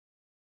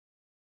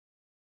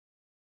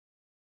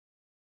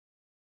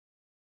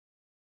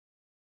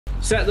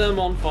Set them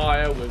on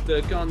fire with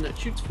the gun that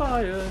shoots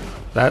fire.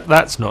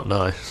 That's not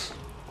nice.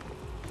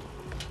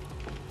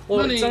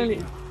 Well, it's only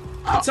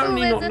not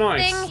There's a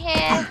nice. thing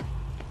here.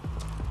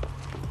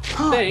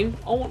 Thing?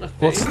 I want a thing.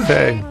 What's the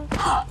thing?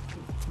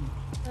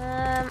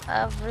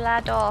 A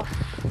Vladov.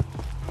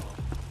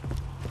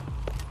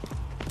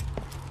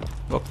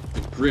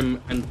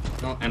 Grim and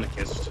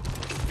anarchist.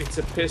 It's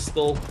a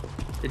pistol.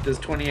 It does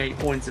 28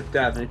 points of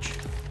damage.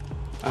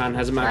 And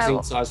has a magazine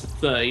Wow. size of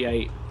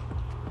 38.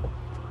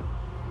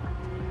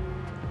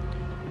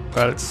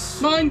 Well, it's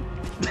Mine!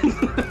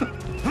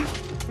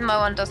 My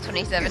one does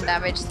 27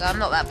 damage, so I'm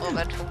not that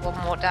bothered for one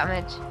more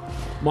damage.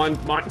 Mine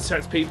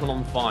sets people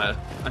on fire,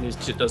 and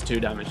it does 2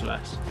 damage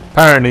less.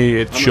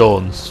 apparently it's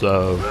Sean's,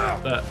 so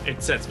But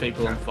it sets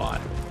people on fire.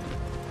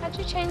 How'd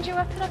you change your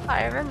weapon up?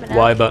 I remember now.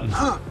 Y button.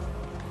 Oh,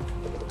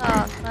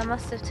 I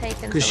must have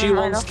taken. Because she some of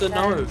mine wants off to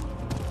then. know.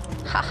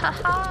 Ha ha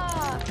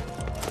ha!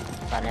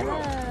 Funny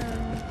man.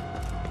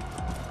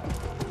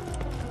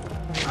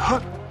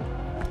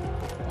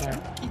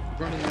 Keep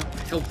running out of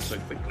health so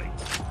quickly.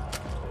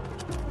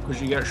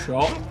 Because you get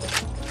shot.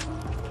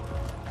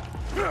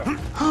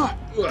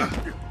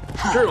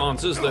 Drew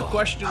answers the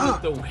question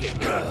of the week.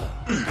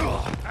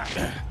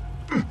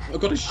 I've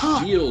got a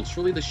shield.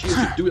 Surely the shield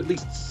should do at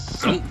least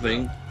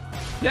something.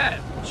 Yeah,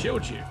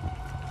 shield you.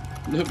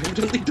 No, it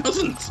evidently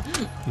doesn't.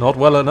 Not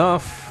well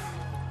enough.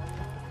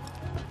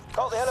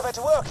 Got the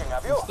elevator working,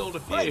 have you? Installed a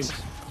fuse.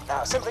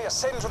 Now simply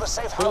ascend to the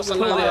safe house the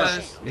and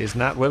ladder. Is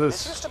Nat with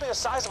This us? used to be a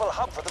sizable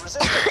hub for the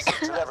resistance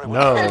until everyone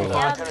No. knew the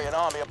Valkyrian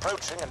army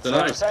approaching and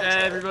Dunno. third century.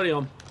 Everybody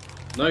on.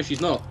 No, she's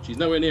not. She's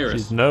nowhere near us.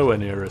 She's nowhere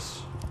near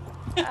us.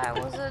 I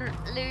wasn't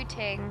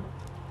looting.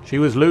 She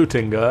was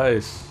looting,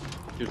 guys.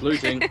 She was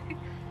looting. To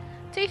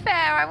be fair,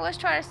 I was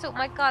trying to sort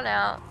my gun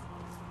out,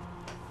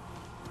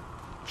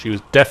 She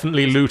was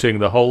definitely looting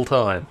the whole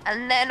time.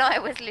 and then I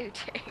was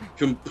looting.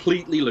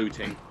 Completely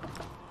looting.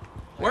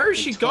 Where is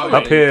she going?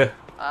 Up here.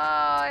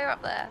 Oh, you're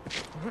up there.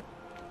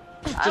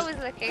 I was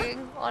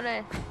looking,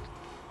 honest.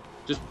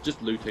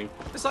 Just looting.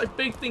 It's like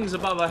big things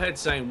above her head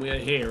saying we're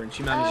here, and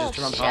she manages Oh,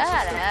 to run shut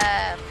past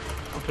us. up.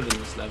 I'll put it in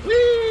this level.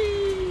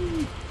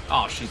 Whee!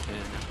 Oh, she's there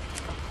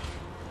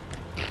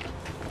now.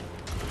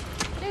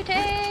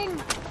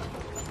 Looting!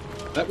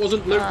 That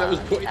wasn't loot. That was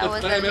putting that the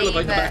was a damn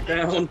elevator back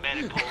lever.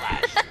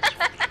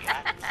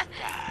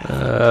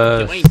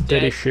 down.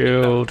 Steady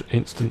shield,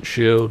 instant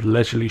shield,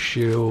 leisurely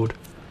shield.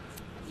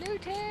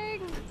 Looting!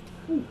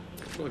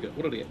 What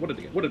did I get? What did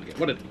I get? What did I get?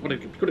 What did I get? What did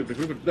I get? What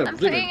did I get? I'm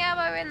putting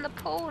ammo in the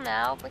pool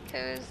now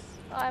because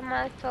I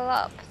might fill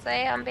up.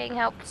 Say I'm being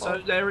helpful.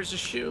 So there is a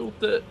shield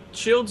that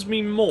shields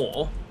me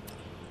more,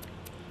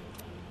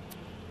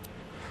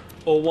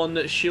 or one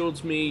that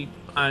shields me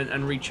and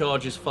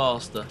recharges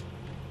faster.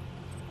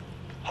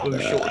 With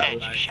a short delay.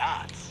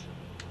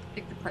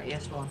 Pick the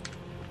prettiest one.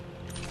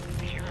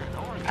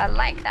 I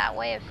like that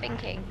way of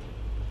thinking.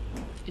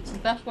 It's the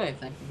best way of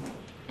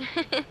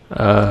thinking.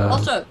 Uh,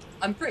 Also,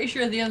 I'm pretty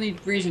sure the only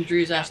reason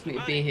Drew's asked me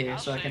to be here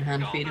so I can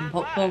hand feed him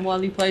popcorn while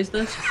he plays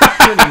this.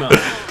 Pretty much.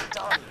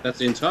 That's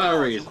the entire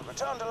reason.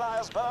 Return to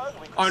Liarsburg.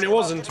 We can And see it about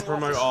wasn't to getting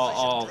promote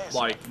officers our safely.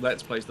 like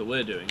let's plays that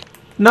we're doing.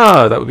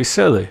 no, that would be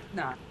silly.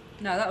 No,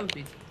 that would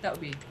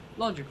be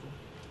logical.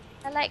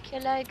 I like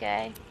your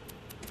logo.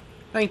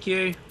 Thank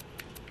you.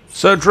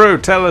 So, Drew,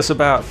 tell us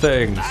about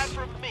things.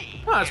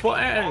 No, that's what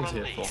Erin's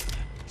here for.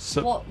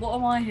 So, What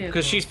am I here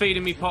Because for? she's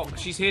feeding me pop.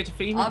 She's here to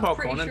feed me I'm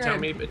popcorn pretty and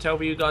sure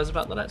tell you guys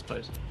about the let's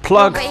plays.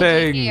 plug Way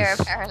things. easier,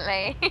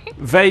 apparently.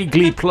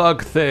 Vaguely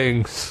plug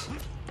things.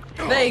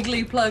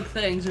 Vaguely plug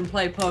things and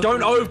play Pokemon.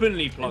 Don't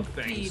openly plug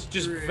And things, feed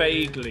just Drew.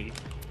 vaguely.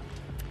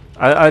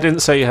 I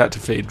didn't say you had to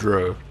feed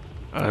Drew.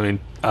 I mean,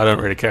 I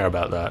don't really care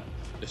about that.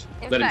 Just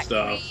In let him fact,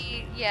 starve.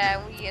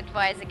 we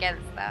advise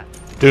against that.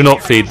 Do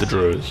not feed the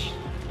Drews.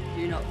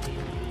 Do not feed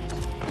him.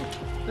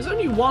 There's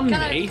only one Can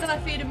me. I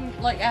feed him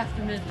like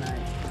after midnight?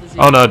 Does he-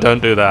 Oh no,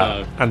 don't do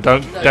that. No. And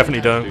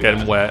definitely don't do get him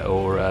that. wet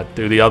or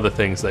do the other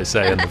things they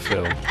say in the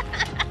film.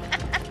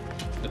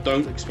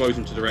 Don't expose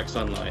him to direct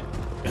sunlight.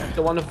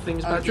 The wonderful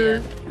things about Oh, Drew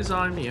yeah. is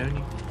I'm the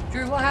only.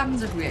 Drew, what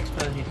happens if we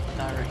expose you to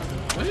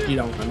directly? You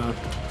don't know.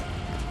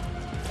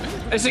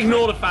 Let's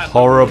ignore the fact.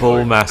 Horrible that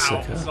we're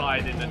massacre.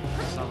 Outside in the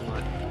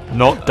sunlight.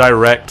 Not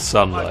direct Right,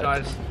 sunlight.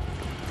 guys.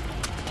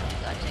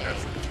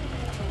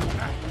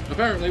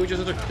 Apparently, we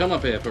just had to come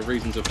up here for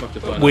reasons of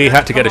fucking fun. We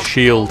had to get a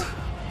shield,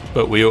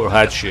 but we all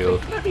had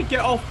shield. Let me get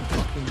off the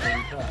fucking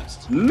thing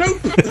first.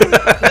 Nope.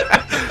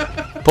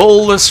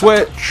 Pull the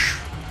switch.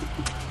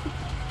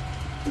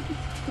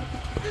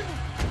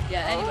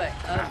 Yeah, anyway,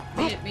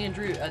 me and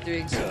Drew are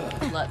doing some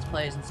Let's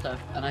Plays and stuff,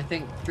 and I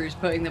think Drew's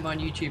putting them on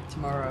YouTube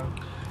tomorrow.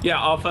 Yeah,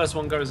 our first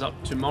one goes up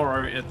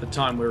tomorrow at the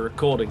time we're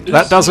recording this.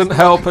 That doesn't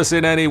help us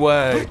in any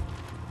way.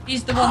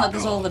 He's the one that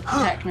does all the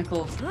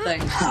technical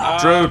things.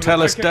 Drew,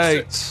 tell us okay,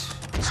 dates.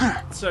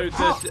 So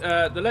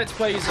the Let's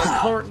Plays are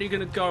currently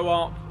going to go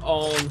up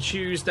on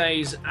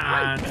Tuesdays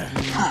and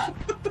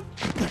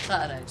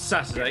Saturdays.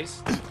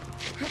 Saturdays.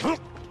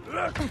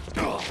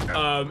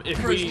 If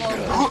For as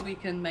long as we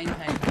can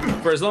maintain.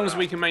 for as long as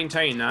we can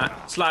maintain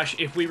that, /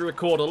 if we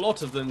record a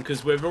lot of them,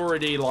 because we've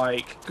already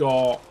like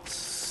got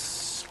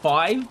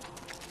 5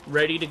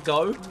 ready to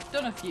go. We've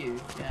done a few,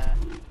 yeah.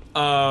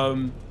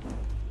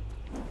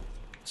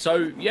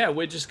 So yeah,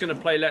 we're just gonna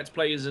play Let's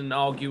Plays and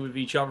argue with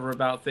each other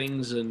about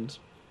things and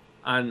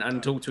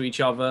talk to each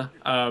other.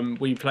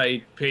 We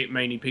play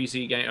mainly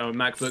PC game or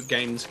MacBook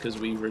games because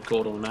we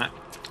record on Mac.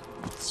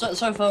 So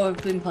far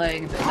we've been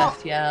playing a bit of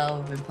FTL,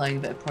 we've been playing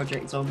a bit of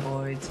Project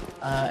Zomboid,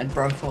 and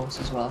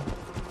Broforce as well.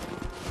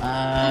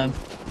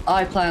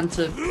 I plan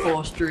to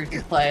force Drew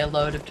to play a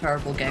load of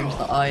terrible games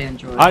that I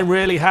enjoy. I'm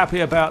really happy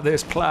about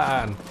this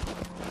plan.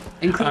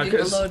 Including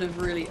a load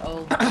of really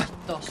old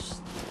DOS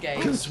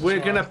games. Because we're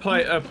gonna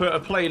put a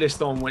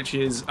playlist on which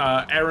is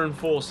Aaron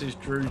forces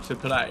Drew to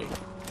play.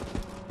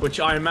 Which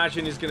I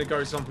imagine is going to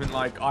go something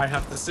like, I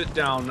have to sit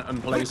down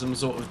and play some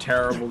sort of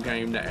terrible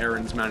game that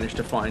Aaron's managed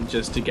to find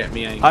just to get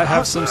me angry. I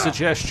have some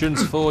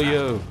suggestions for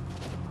you.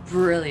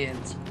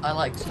 Brilliant. I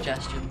like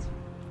suggestions.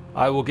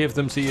 I will give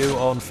them to you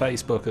on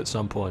Facebook at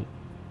some point,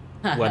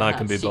 when I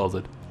can be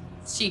bothered.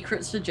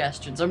 Secret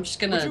suggestions. I'm just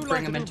going to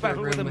bring them into a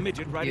room with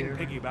you. On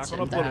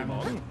a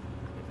bullymong?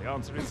 If the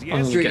answer is I'm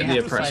yes, gonna get the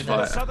oppressed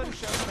fighter. Southern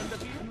Sheriff and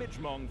a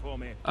Midgemong for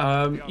me.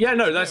 Yeah,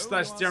 no, that's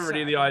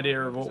generally the idea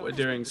of what we're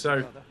doing.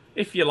 So,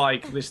 if you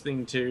like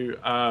listening to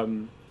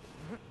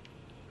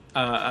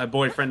a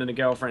boyfriend and a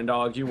girlfriend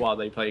argue while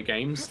they play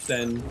games,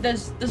 then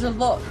there's a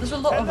lot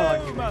of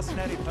argument.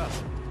 Mercenary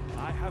person.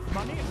 I have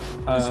money.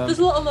 There's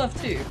a lot of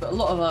love too, but a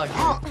lot of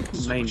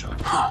argument. Main.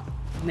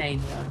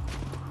 Mania.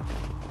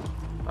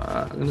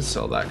 I'm gonna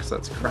sell that because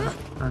that's crap,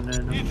 and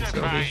then I'm gonna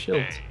sell the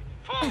shield.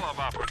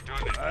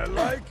 I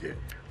like it.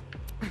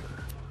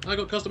 I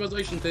got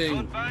customization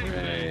thing.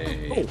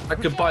 Hooray. Oh, I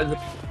could buy the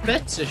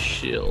better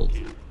shield.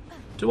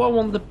 Do I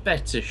want the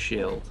better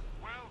shield?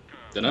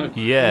 Dunno.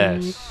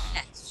 Yes.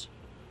 Yes.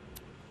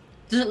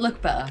 Does it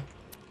look better?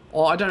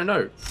 Well, I don't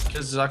know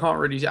because I can't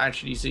really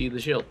actually see the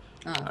shield.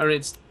 Oh. I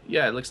mean,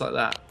 it looks like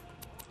that,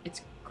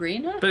 It's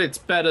greener? but it's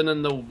better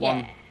than the one.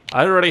 Yeah.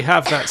 I already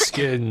have that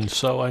skin,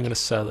 so I'm going to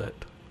sell it.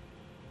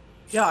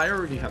 Yeah, I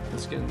already have the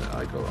skin that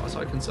I got, so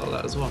I can sell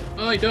that as well.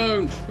 I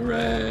don't.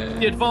 Hooray.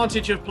 The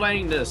advantage of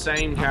playing the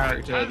same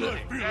character that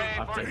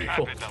I've played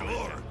before.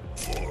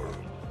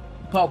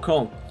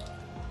 Popcorn.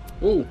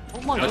 Oh,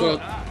 Oh my god.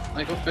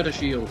 I got better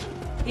shield.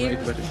 Here's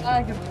Right, a better shield.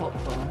 bag of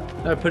popcorn.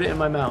 No, put it in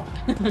my mouth.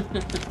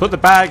 Put the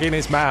bag in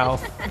his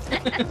mouth.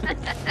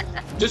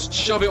 Just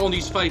shove it on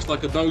his face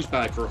like a nose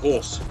bag for a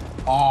horse.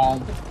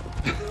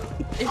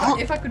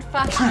 If I could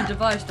fashion a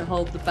device to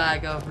hold the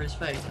bag over his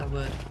face, I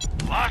would.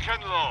 Lock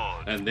and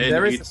load. And then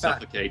There is he'd a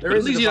fact- suffocate. there But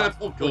is at least a you have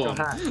device with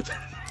popcorn.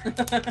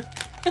 your hand.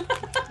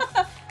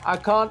 I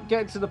can't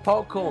get to the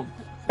popcorn.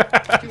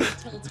 Tilt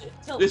it.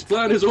 Tilt This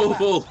plan is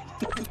awful.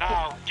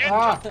 Now get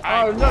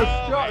Oh no,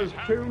 shot is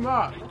too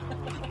much.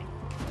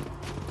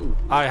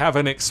 I have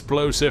an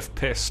explosive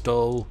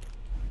pistol.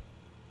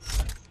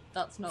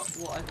 That's not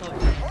what I thought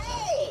you meant.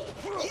 Hey!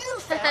 You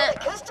found a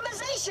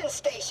customization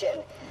station!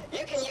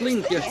 You can Sling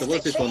use Fiesta, this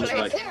what's to this one change look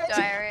your like? appearance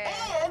Diarrhea.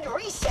 and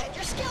reset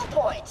your skill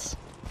points.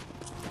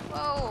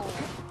 Whoa.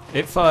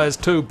 It fires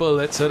 2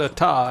 bullets at a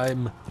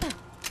time.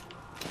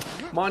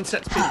 Mine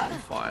sets people on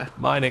fire.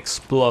 Mine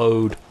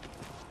explode.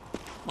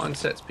 Mine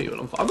sets people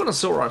on fire. I've got an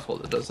assault rifle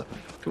that does that.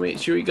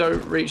 Should we go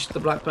reach the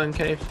Blackburn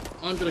Cave?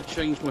 I'm gonna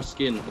change my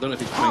skin. I don't know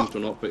if it's changed or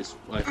not, but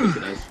I think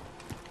it has.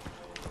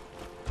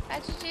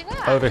 How'd you do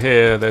that? Over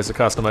here, there's a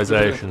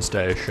customization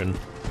station.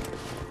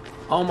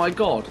 Oh my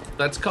god,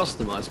 that's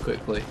customized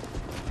quickly.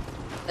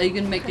 Are you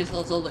going to make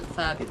yourselves all look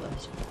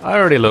fabulous? I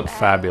already look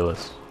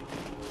fabulous.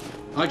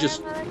 I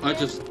just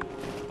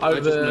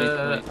Over.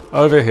 made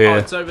Over Oh, here.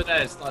 it's over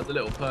there. It's like the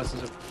little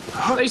person's.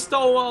 They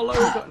stole our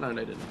logo. No,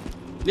 they didn't.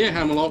 near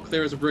Hammerlock.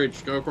 There is a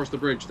bridge. Go across the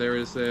bridge. There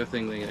is a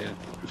thing there. Yeah.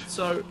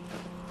 So,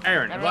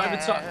 Aaron, have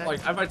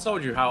I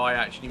told you how I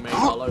actually made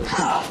our logo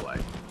that way?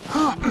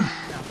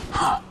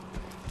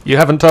 You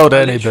haven't told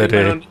I literally went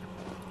anybody.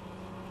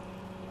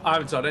 I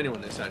haven't told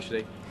anyone this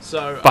actually.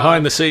 So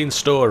Behind the scenes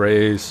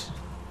stories.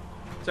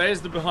 So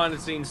here's the behind the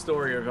scenes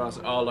story of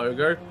our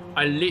logo.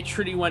 I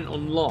literally went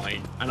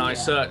online and I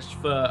searched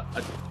for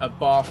a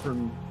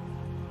bathroom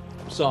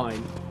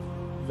sign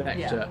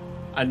vector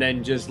and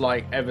then just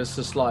like ever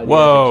so slightly.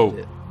 Whoa.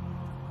 edited it.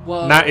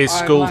 Whoa, Nat is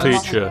school my-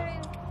 teacher.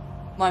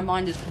 My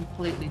mind is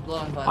completely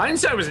blown by I that. didn't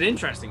say it was an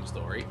interesting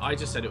story. I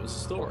just said it was a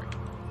story.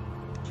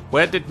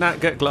 Where did Nat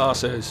get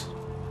glasses?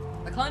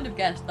 I kind of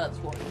guessed that's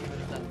what you would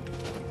have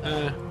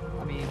done.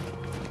 I mean,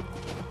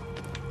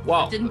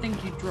 Wow. I didn't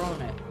think you'd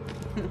drawn it.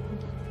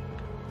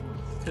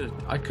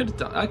 I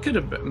could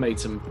have made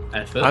some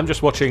effort. I'm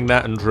just watching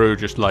Nat and Drew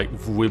just like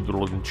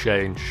wibble and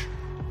change.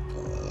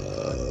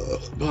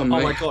 Oh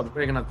my god,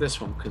 we're gonna have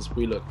this one because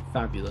we look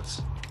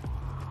fabulous.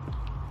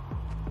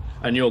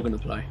 And you're gonna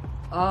play.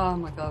 Oh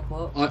my god,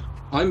 what?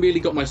 I merely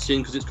got my skin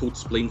because it's called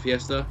Spleen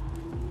Fiesta.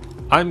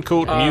 I'm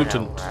called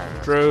Mutant.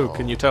 Drew,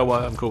 can you tell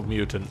why I'm called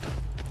Mutant?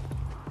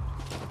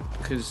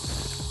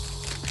 Because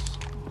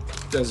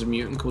there's a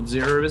mutant called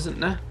Zero, isn't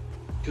there?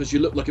 Because you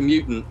look like a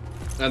mutant.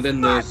 And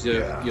then there's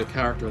your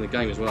character in the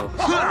game as well.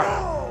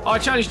 Oh, I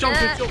challenged John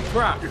to jump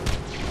crap.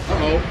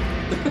 Uh-oh.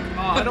 Oh,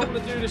 I don't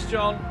want to do this,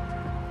 John.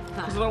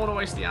 Because I don't want to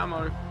waste the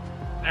ammo.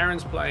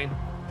 Aaron's playing.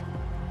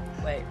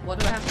 Wait, what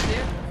do I have to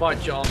do?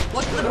 Fight John.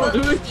 What do What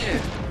do I we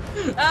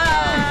do?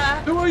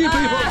 Ah! Who are you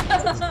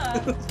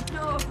people?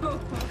 No!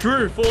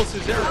 Drew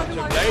forces Aaron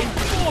to play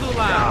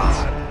Borderlands.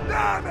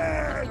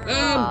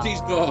 And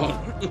he's gone.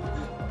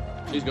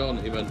 He's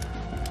gone, even.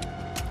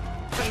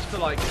 Thanks for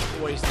like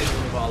wasting all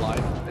of our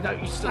life. No,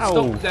 you still Ow.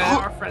 stop there.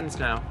 Our friends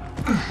now.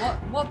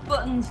 What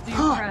buttons do you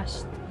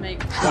press to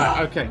make?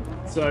 Right, okay.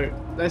 So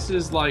this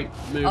is like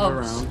move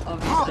around.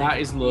 Obviously. That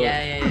is look.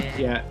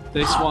 Yeah.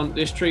 This one,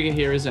 this trigger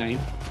here is aim.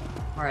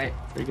 Right.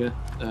 Trigger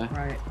there.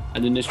 Right.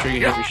 And then this trigger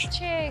here is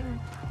Catching.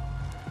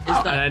 Is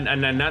that?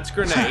 and then that's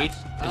grenade.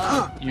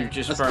 You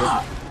just throw.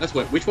 That's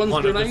what. Which one's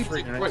One of the grenade?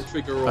 three grenades. Right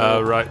trigger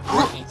or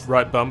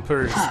Right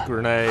bumper is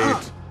grenade.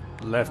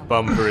 Left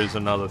bumper is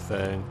another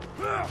thing.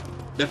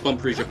 left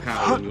bumper is your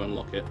power when you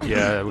unlock it.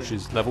 Yeah, which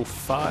is level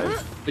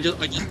 5. I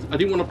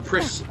didn't want to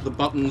press the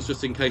buttons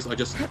just in case I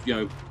just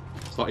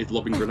started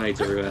lobbing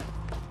grenades everywhere.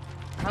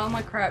 How am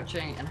I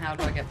crouching and how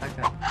do I get back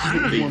up?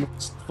 B.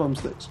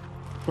 Thumbsticks.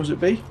 Was it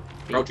B?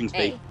 Crouching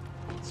speed.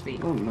 Speed.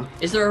 Oh no.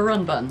 Is there a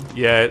run button?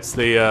 Yeah, it's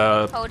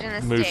the Holding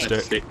a move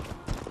stick. stick.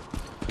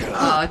 Oh,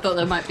 I thought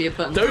there might be a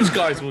button. Those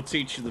guys will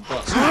teach you the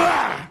button.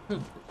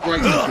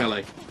 Right,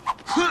 melee.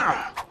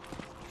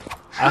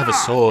 I have a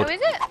Oh, sword.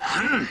 is it?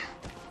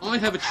 I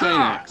have a chain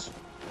axe.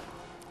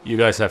 You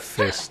guys have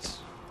fists.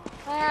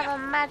 I have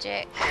a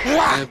magic. I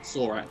have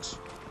saw axe.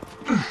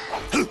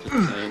 Just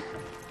saying.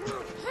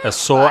 A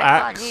saw I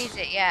axe? can't use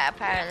it yet,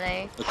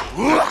 apparently. It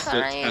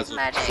Can I has use a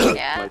magic, blade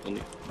yeah? on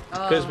it.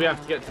 Because we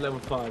have to get to level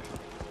 5.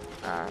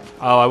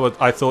 Oh,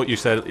 I thought you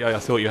said. I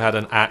thought you had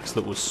an axe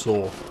that was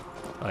saw.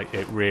 Like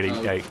it really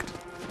Oh. ached.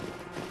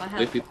 I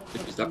have If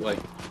it's that way.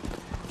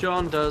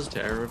 John does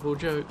terrible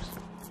jokes.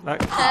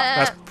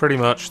 That's pretty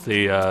much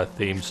the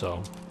theme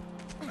song.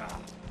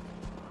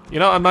 You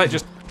know, I might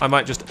just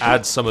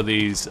add some of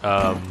these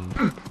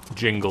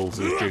jingles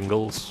as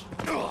jingles.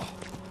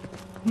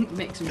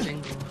 make some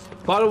jingles.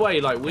 By the way,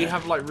 like we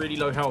have like really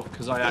low health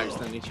because I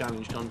accidentally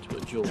challenged John to a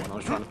duel when I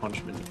was trying to punch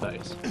him in the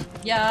face.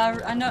 Yeah,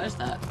 I noticed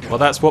that. Well,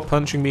 that's what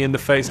punching me in the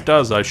face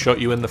does. I shot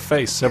you in the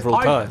face several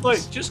times. Look,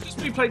 just because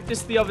we played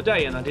this the other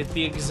day and I did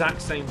the exact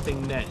same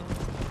thing then.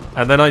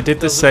 And then I did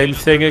the same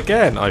thing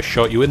again. I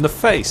shot you in the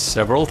face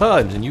several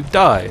times and you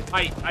died.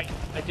 I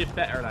did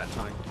better that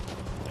time.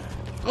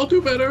 I'll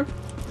do better.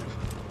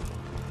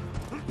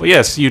 Well,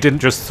 yes, you didn't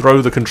just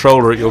throw the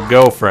controller at your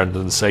girlfriend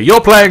and say,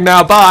 "You're playing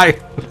now, bye!"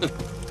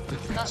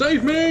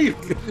 Save me!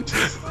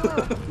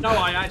 No,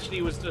 I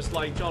actually was just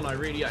like, John, I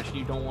really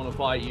actually don't want to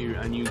fight you,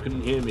 and you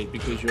couldn't hear me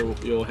because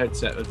your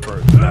headset was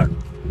broken.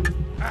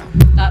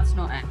 That's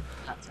not it.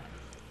 That's it.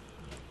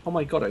 Oh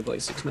my god, I got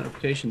like 6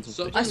 notifications.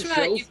 So- I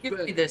swear, you give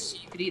me this.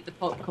 You could eat the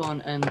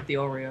popcorn and the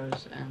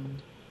Oreos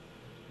and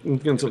I'm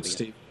going to talk to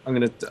Steve. I'm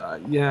going to,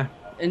 yeah.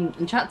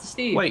 and chat to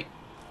Steve. Wait,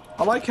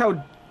 I like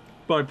how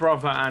my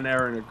brother and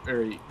Aaron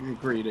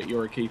agree that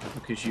you're a keeper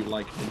because you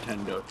like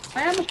Nintendo.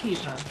 I am a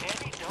keeper.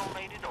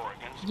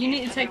 You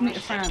need to take me to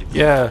France.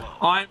 Yeah.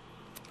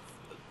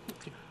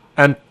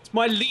 And It's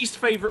my least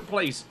favourite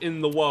place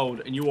in the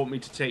world, and you want me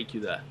to take you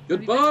there.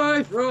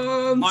 Goodbye,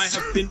 France! I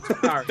have been to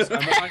Paris.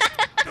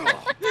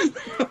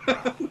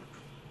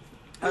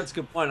 That's a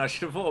good point. I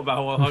should have thought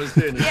about what I was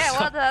doing. Yeah,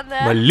 well done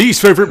there. my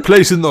least favorite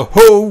place in the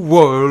whole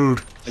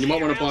world. And you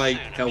might want to buy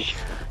health.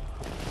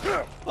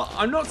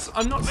 I'm not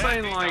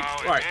saying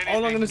like right.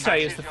 All I'm going to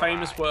say is the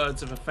famous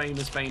words of a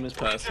famous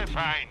person,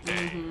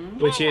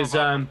 which is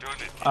Drew,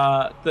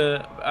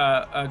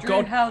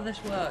 God. how this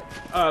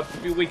works?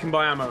 We can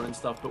buy ammo and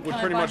stuff, but we've Can I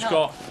pretty buy much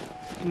help?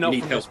 got no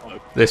You need from help. this one.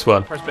 This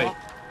one. Press B.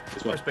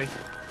 This one. Press B.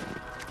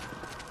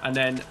 And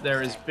then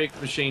there is big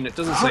machine. It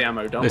doesn't say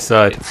ammo. Don't. This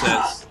side. It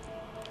says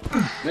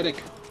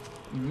Medic.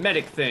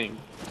 medic thing.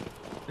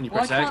 And you Why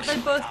press can't X. they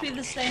both be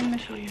the same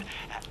machine?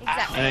 And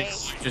Exactly.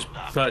 it's just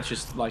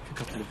purchased like a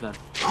couple of them.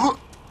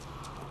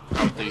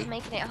 Just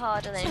making it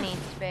harder than it needs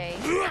to be.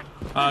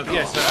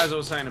 Yeah, so as I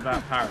was saying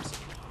about Paris,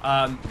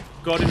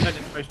 God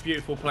invented the most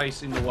beautiful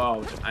place in the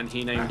world, and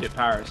he named it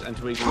Paris, and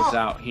to equal this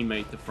out, he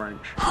made the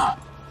French.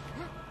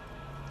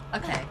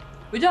 Okay.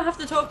 We don't have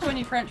to talk to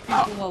any French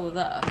people while we're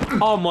there.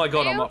 Oh my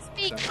god, You I'm don't up for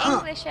speak this.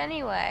 English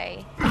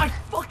anyway. I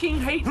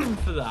fucking hate them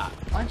for that.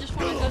 I just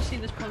want to go see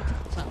this political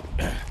town.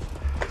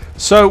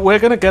 So we're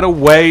going to get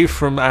away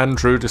from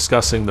Andrew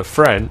discussing the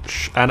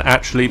French and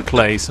actually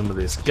play some of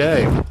this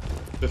game.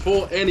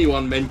 Before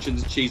anyone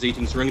mentions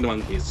cheese-eating syringa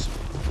monkeys.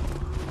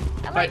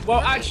 Right, well,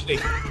 actually,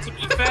 to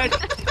be fair,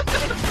 just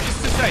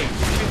to say, to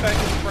be fair to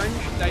the French,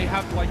 they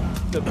have like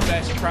the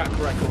best track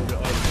record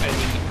of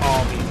any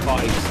army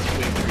fights,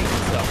 victories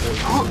and stuff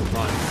all the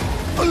time.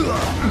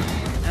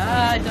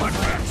 I don't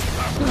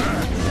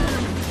know.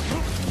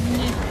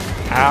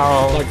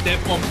 Ow. Like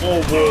they've won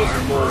more wars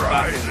and more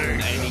battles than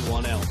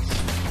anyone else.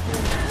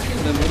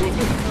 What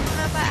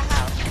about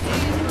how to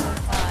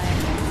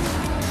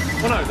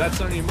fight? Well, no, that's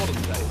only in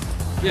modern day.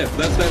 Yeah,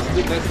 that's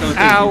kind of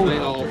Ow.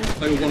 thing.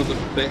 They were one of the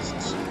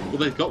best. Well,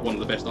 they've got one of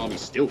the best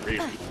armies still,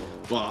 really.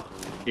 But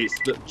it's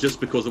that just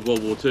because of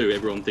World War II,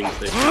 everyone thinks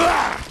they're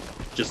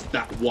just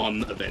that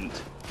one event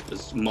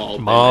has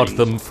marred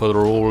them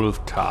for all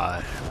of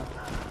time.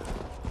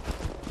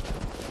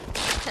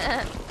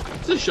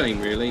 It's a shame,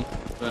 really,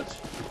 but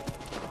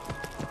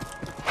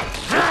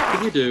what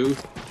can you do?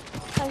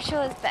 I'm sure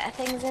there's better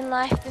things in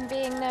life than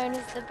being known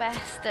as the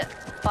best at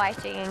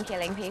fighting and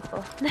killing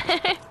people.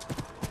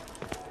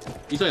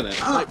 You say that?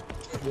 Like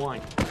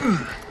wine.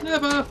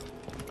 Never.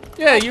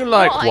 Yeah, you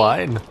like Why?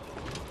 wine.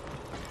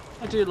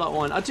 I do like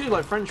wine. I do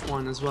like French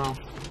wine as well.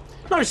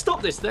 No,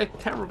 stop this. They're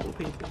terrible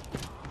people.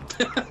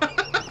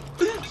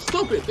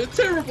 Stop it! They're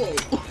terrible.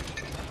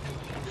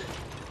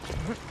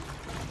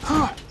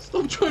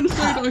 Stop trying to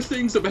say nice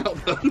things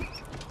about them.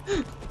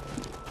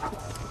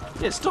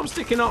 Yeah, stop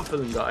sticking up for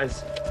them,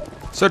 guys.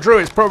 So Drew,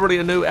 it's probably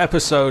a new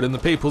episode, and the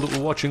people that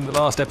were watching the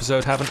last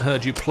episode haven't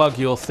heard you plug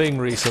your thing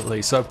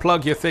recently, so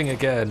plug your thing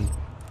again.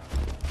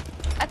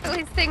 I thought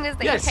his thing was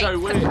that Yeah, he so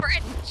hates the weird.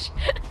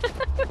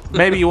 French.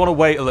 Maybe you want to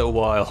wait a little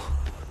while.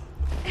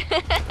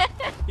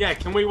 Yeah,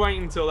 can we wait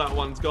until that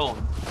one's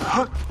gone?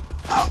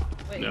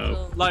 Wait No.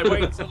 until- Like,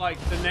 wait until like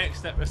the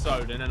next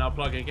episode, and then I'll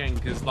plug again,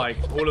 because like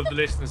all of the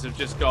listeners have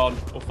just gone,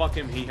 "Well, fuck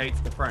him, he hates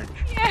the French."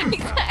 Yeah,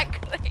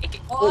 exactly.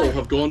 Or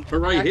have gone,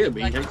 hooray, him,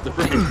 he hates the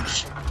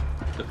French.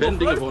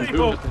 Depending Well, upon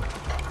people-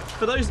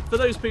 who. For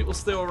those people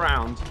still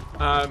around,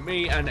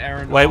 me and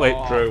Aaron. Wait,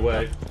 are- Drew,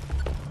 wait.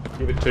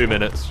 Give it 2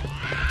 minutes.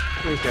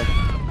 Okay.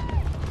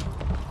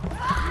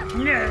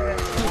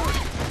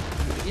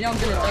 You know I'm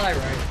gonna die,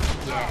 right?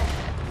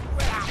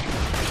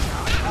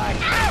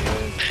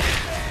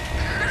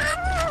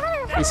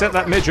 He set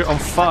that midget on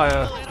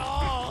fire.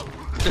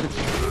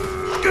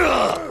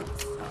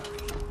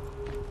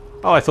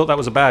 Oh, I thought that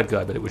was a bad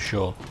guy, but it was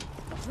Shaw.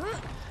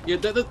 Yeah,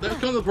 that's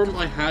kind of the problem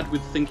I had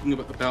with thinking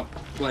about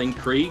playing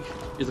Krieg,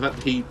 is the fact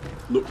that he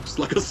looks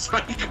like a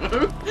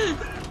psycho.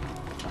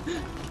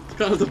 It's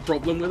kind of the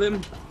problem with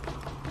him.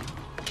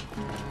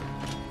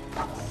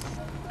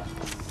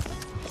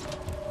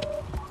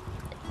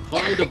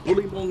 Find a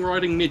bullymong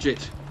riding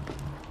midget.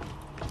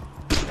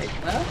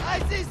 Huh?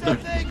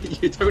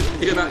 You don't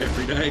hear that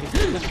every day.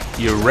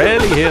 You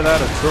rarely hear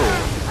that at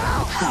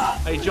all.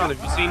 Hey John,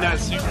 have you seen that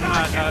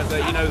Superman?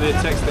 You know the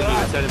text that you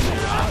were telling me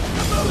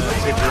the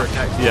superhero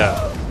text.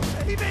 Yeah.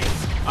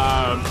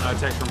 A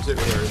text from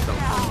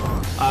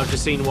superheroes.com. I've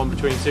just seen one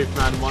between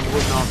Superman and Wonder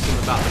Woman asking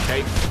about the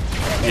cape.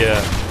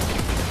 Yeah.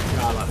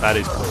 Yeah, I like that. That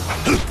is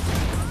cool.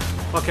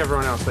 Fuck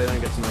everyone else, they don't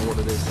get to know what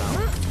it is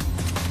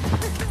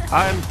now.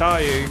 I'm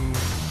dying.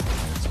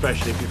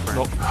 Especially if you're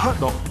French.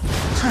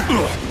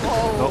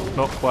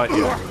 Not quite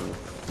yet.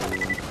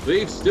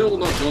 We've still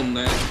not gone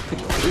there.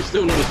 We've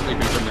still not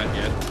escaping from that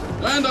yet.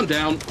 And I'm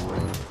down.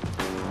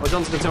 Well,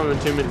 John's going to tell me in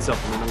 2 minutes up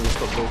and then I'm going to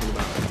stop talking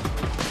about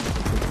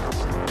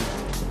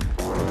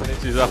it.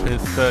 This is up in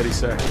 30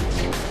 seconds.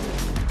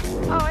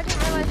 Oh, I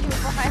didn't realise you were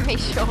behind me,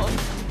 Sean.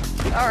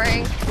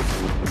 Sorry.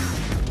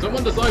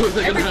 Someone decide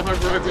whether they're going to have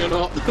hyper or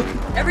not.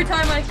 Every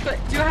time I click,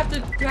 do you have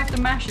to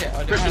mash it?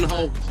 Or do I Press and have to-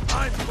 hold.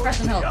 Press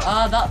and hold.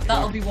 Ah,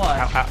 that'll be why.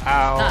 Ow, ow,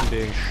 ow, I'm That-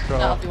 being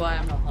That'll shot. be why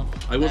I'm not helping.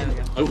 I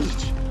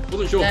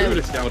wasn't sure There who we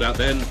to go. scout out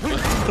then. There we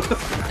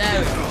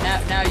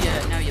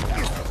go. Now you're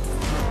back.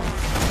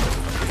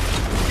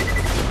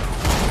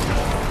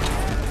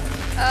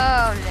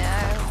 Oh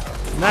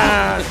no.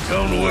 Nah,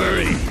 don't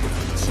worry.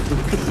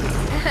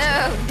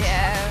 Oh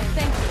no.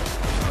 Thank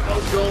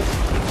you.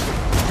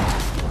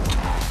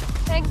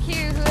 Thank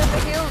you, whoever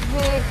healed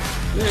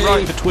me.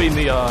 Right between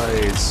the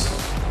eyes.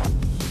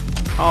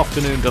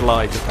 Afternoon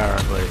delight,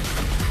 apparently.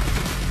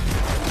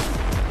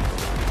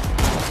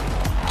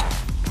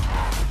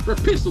 For a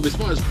pistol, this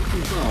fires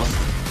fucking fast.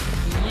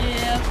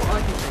 Yeah, that's what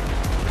I can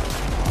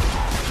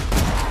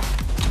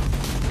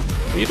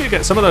do. You do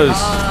get some of those,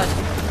 Ah,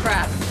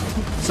 crap.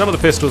 some of the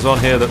pistols on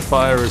here that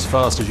fire as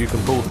fast as you can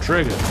pull the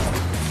trigger.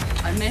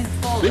 I may have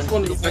fallen. This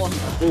one to is the actually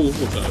water.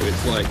 full auto.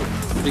 It's like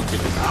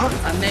ridiculous.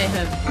 I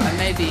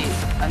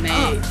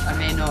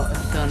may not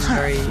have done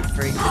very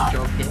good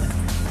job here.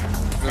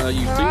 You Where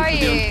seem are to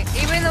be you? Are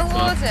you in the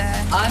water?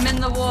 I'm in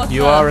the water.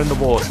 You are in the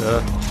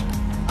water.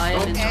 I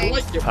am in Okay.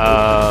 the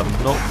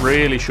Not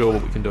really sure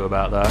what we can do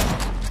about that.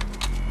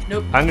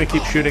 Nope. I'm gonna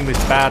keep shooting this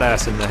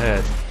badass in the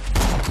head.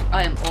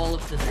 I am all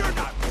of the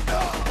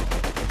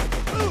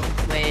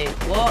Wait,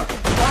 what?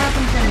 What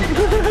happened to me?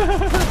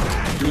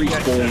 You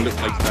respawned at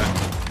like that.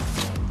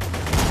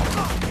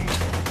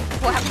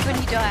 What happens when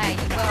you die?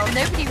 Well,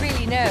 nobody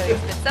really knows,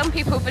 but some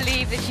people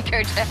believe that you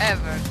go to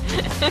heaven.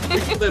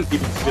 Which of them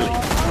people silly?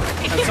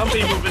 And some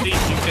people believe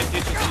you get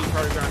digitally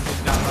programmed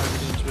and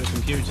downloaded into a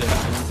computer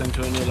and then sent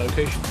to a new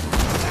location.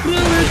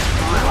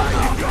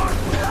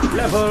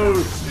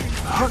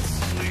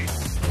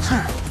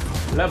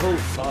 Level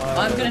 5.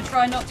 I'm gonna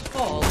try not to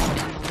fall in the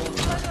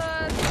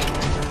water.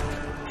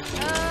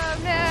 Oh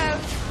no!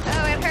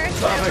 Oh, it hurts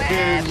so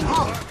bad.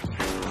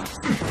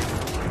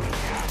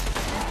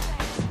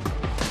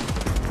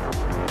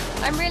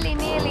 I'm really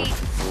nearly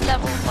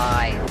level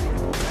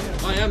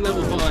 5. I I am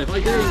level 5. I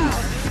ding.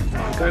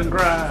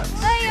 Congrats!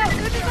 Hey, I'm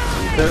good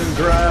as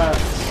Congrats!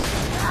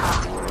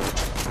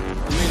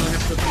 I mean, I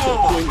have to put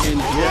point in.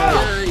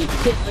 Yay!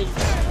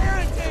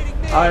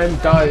 I'm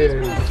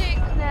dying. magic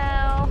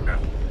now.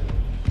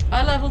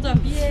 I leveled up.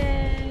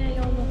 Yay!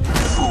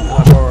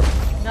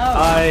 No.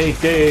 I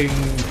ding.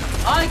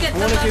 I get the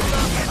level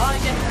up. I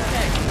get the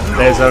pick.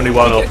 There's only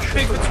one You up. get to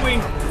pick between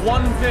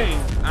one thing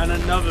and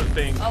another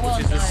thing, Oh, well,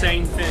 which is the no.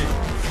 same thing.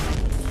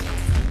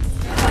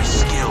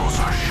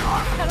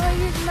 How do I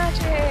use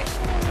magic?